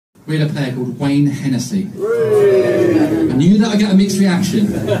We had a player called Wayne Hennessey. I knew that I'd get a mixed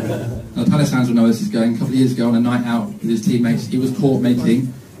reaction. Now, the Palace fans will know where this is going. A couple of years ago on a night out with his teammates, he was caught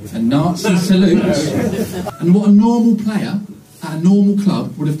making a Nazi salute. And what a normal player at a normal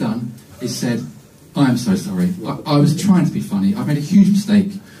club would have done is said, I am so sorry. I was trying to be funny. I've made a huge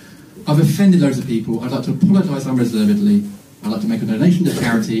mistake. I've offended loads of people. I'd like to apologise unreservedly. I'd like to make a donation to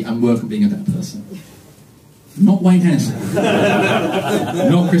charity and work on being a better person. Not Wayne Hennessey.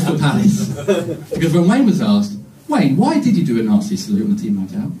 Not Crystal Palace. Because when Wayne was asked, Wayne, why did you do a Nazi salute on the team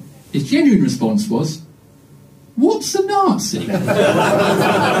night out? His genuine response was, what's a Nazi? And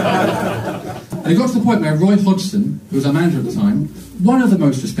it got to the point where Roy Hodgson, who was our manager at the time, one of the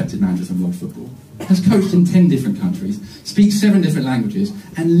most respected managers in world football, has coached in 10 different countries, speaks 7 different languages,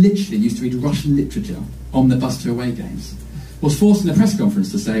 and literally used to read Russian literature on the bus to away games, was forced in a press conference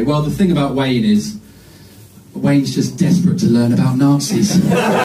to say, well, the thing about Wayne is, Wayne's just desperate to learn about Nazis.